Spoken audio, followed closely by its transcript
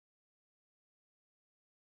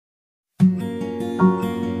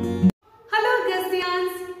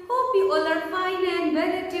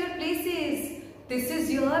This is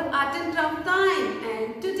your art and craft time,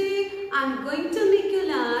 and today I am going to make you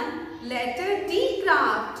learn letter D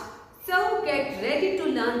craft. So get ready to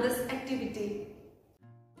learn this activity.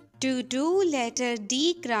 To do letter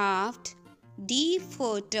D craft, D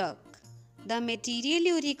for duck. The material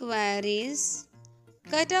you require is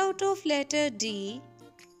cutout of letter D,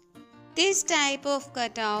 this type of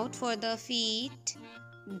cutout for the feet,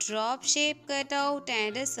 drop shape cutout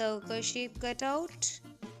and a circle shape cutout,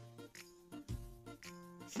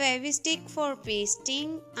 Fevistick for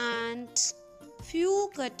pasting and few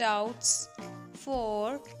cutouts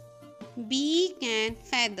for beak and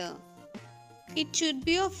feather. It should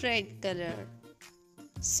be of red color.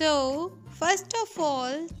 So, first of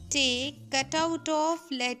all, take cutout of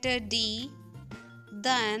letter D,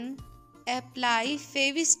 then apply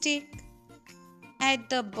Fevistick at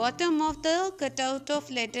the bottom of the cutout of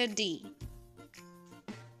letter D.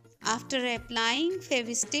 After applying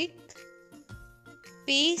Fevistick,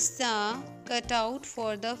 paste the cutout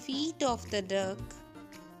for the feet of the duck.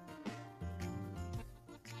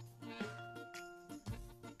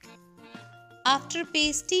 After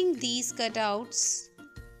pasting these cutouts,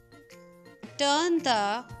 turn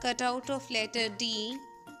the cutout of letter D.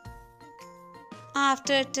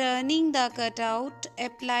 After turning the cutout,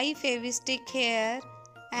 apply Fevistick here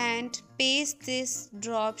and paste this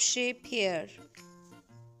drop shape here.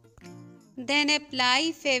 Then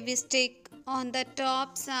apply Fevistick on the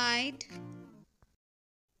top side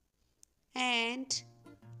and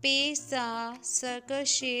paste the circle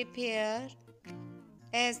shape here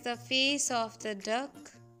as the face of the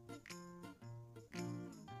duck.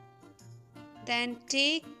 Then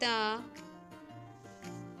take the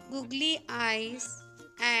googly eyes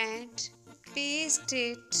and paste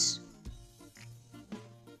it.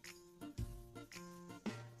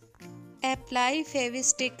 Apply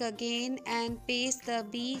Fevistick again and paste the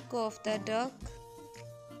beak of the duck.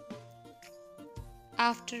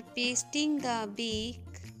 After pasting the beak,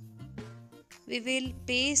 we will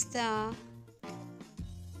paste the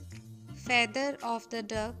feather of the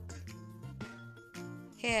duck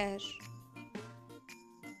here.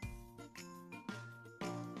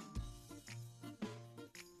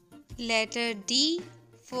 Letter D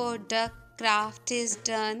for duck craft is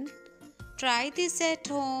done. Try this at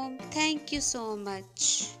home. Thank you so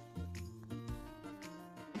much.